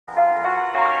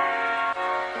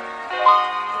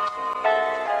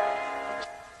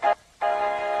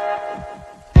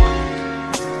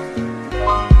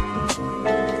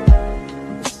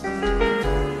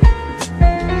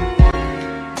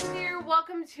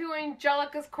to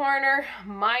Angelica's Corner.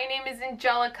 My name is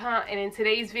Angelica, and in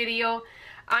today's video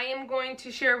I am going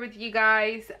to share with you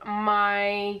guys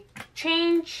my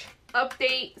change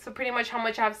update. So pretty much how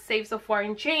much I've saved so far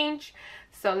in change.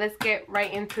 So let's get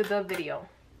right into the video.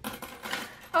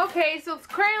 Okay, so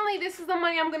currently this is the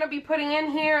money I'm gonna be putting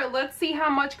in here. Let's see how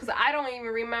much, because I don't even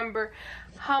remember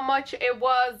how much it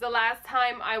was the last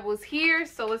time I was here.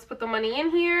 So let's put the money in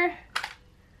here.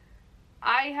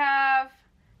 I have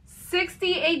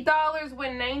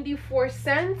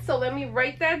 $68.94. So let me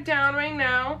write that down right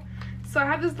now. So I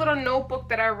have this little notebook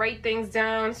that I write things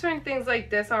down. Certain things like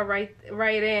this I'll write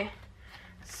it.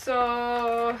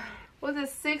 So what was it?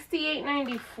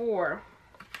 $68.94.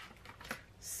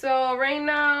 So right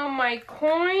now my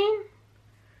coins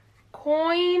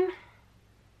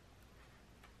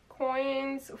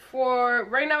for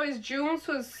right now is June,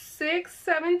 so it's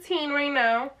 6/17 right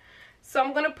now. So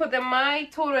I'm gonna put that my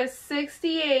total is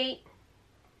 68,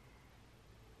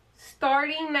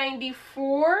 starting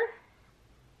 94,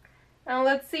 and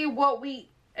let's see what we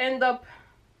end up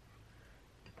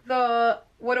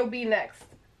what it'll be next.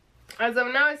 As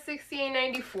of now, it's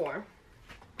 68.94.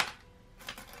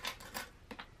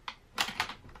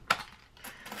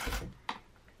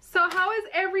 So how is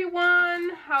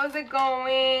everyone? How's it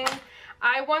going?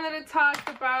 I wanted to talk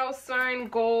about certain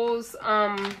goals,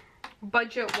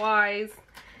 budget wise.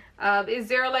 Is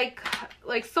there like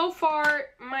so far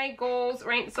my goals,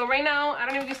 right? So right now, I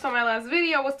don't know if you saw my last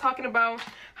video, I was talking about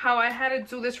how I had to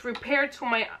do this repair to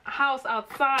my house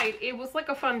outside. It was like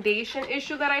a foundation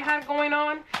issue that I had going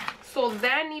on, so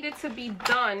that needed to be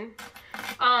done.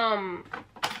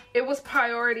 It was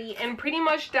priority, and pretty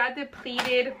much that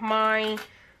depleted my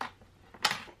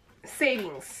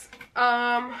savings.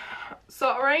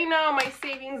 So right now my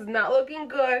savings not looking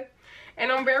good, and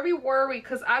I'm very worried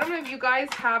because I don't know if you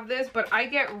guys have this, but I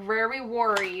get very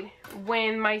worried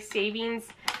when my savings,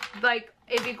 like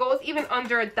if it goes even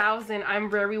under 1,000, I'm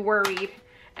very worried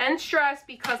and stressed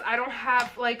because I don't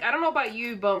have, like, I don't know about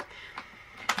you, but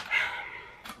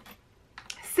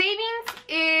savings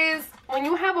is when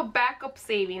you have a backup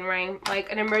saving, right? Like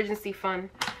an emergency fund.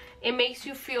 It makes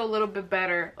you feel a little bit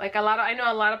better. Like I know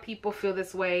a lot of people feel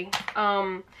this way.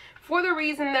 For the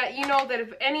reason that, you know, that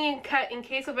if in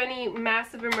case of any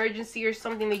massive emergency or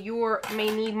something that you may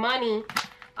need money,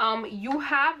 you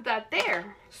have that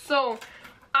there. So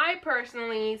I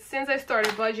personally, since I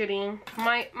started budgeting,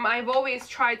 I've always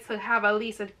tried to have at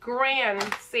least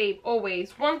 $1,000 saved,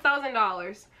 always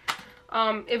 $1,000.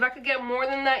 If I could get more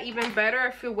than that, even better.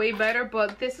 I feel way better.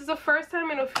 But this is the first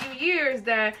time in a few years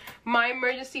that my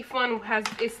emergency fund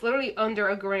it's literally under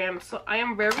 $1,000. So I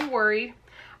am very worried.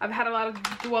 I've had to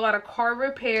do a lot of car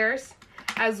repairs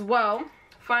as well.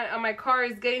 My car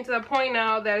is getting to the point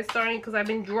now that it's starting, because I've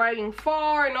been driving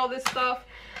far and all this stuff.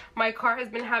 My car has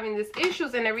been having these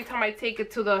issues, and every time I take it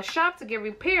to the shop to get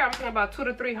repaired, I'm talking about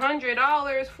 $200 to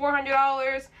 $300,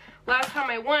 $400. Last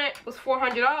time I went was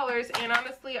 $400, and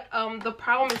honestly, the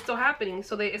problem is still happening.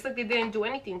 So it's like they didn't do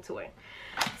anything to it.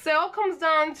 So it all comes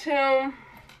down to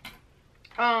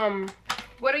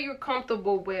what are you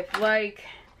comfortable with, like.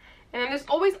 And there's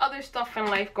always other stuff in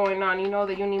life going on, you know,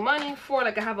 that you need money for.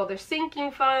 Like I have other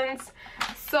sinking funds.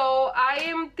 So I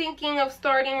am thinking of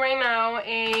starting right now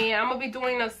I'm gonna be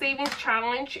doing a savings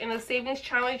challenge, and the savings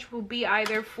challenge will be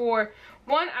either for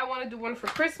one, I want to do one for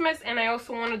Christmas, and I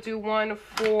also want to do one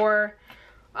for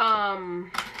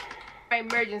my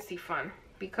emergency fund,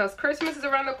 because Christmas is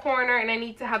around the corner and I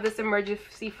need to have this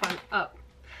emergency fund up.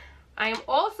 I am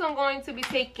also going to be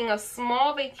taking a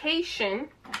small vacation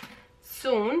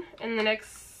soon, in the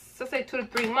next, let's say 2 to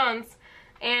 3 months,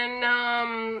 and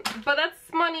but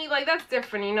that's money, like that's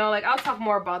different, you know, like I'll talk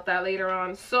more about that later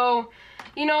on. So,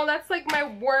 you know, that's like my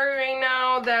worry right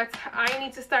now, that I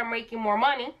need to start making more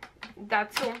money,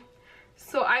 that too,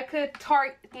 so I could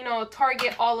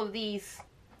target all of these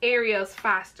areas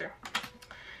faster.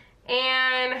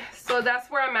 And so that's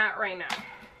where I'm at right now.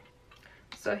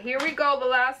 So here we go, the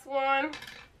last one.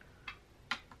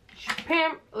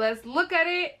 Pimp, let's look at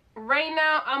it. Right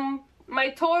now, my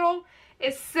total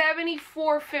is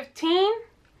 $74.15.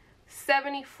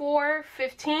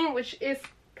 $74.15, which is,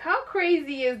 how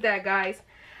crazy is that, guys?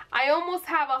 I almost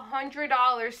have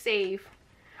 $100 saved.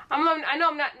 I know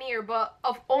I'm not near, but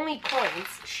of only coins,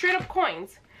 straight up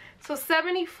coins. So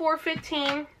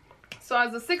 $74.15. So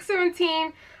as of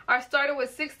 6/17, I started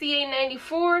with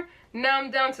 $68.94. Now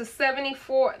I'm down to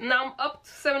 74. Now I'm up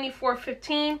to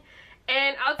 $74.15.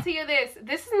 And I'll tell you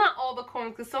this is not all the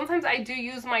coins, because sometimes I do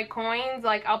use my coins.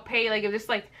 Like I'll pay, like if it's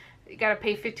like you gotta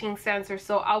pay 15 cents or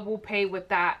so, I will pay with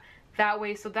that. that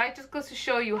way. So that just goes to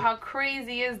show you how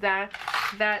crazy is that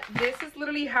this is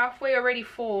literally halfway already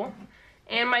full.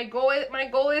 And my goal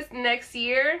is next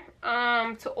year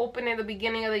to open in the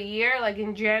beginning of the year, like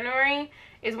in January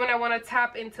is when I want to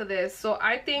tap into this. So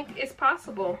I think it's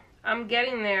possible. I'm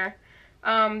getting there.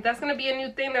 That's gonna be a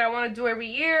new thing that I want to do every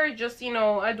year. Just, you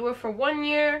know, I do it for 1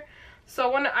 year.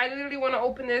 So I literally want to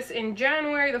open this in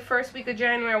January, the first week of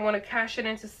January. I want to cash it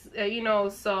into, you know,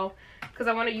 so because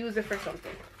I want to use it for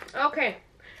something. Okay,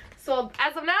 so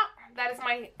as of now, that is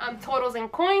my totals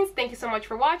and coins. Thank you so much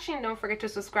for watching. Don't forget to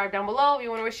subscribe down below. If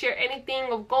you want to share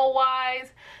anything of goal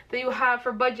wise that you have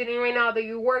for budgeting right now, that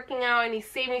you're working out, any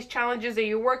savings challenges that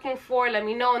you're working for, let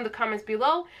me know in the comments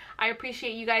below. I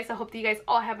appreciate you guys. I hope that you guys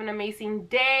all have an amazing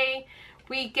day,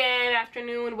 weekend,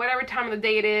 afternoon, whatever time of the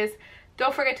day it is.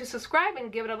 Don't forget to subscribe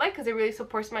and give it a like because it really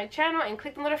supports my channel, and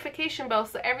click the notification bell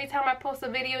so every time I post a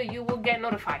video you will get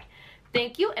notified.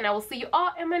 Thank you, and I will see you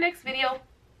all in my next video.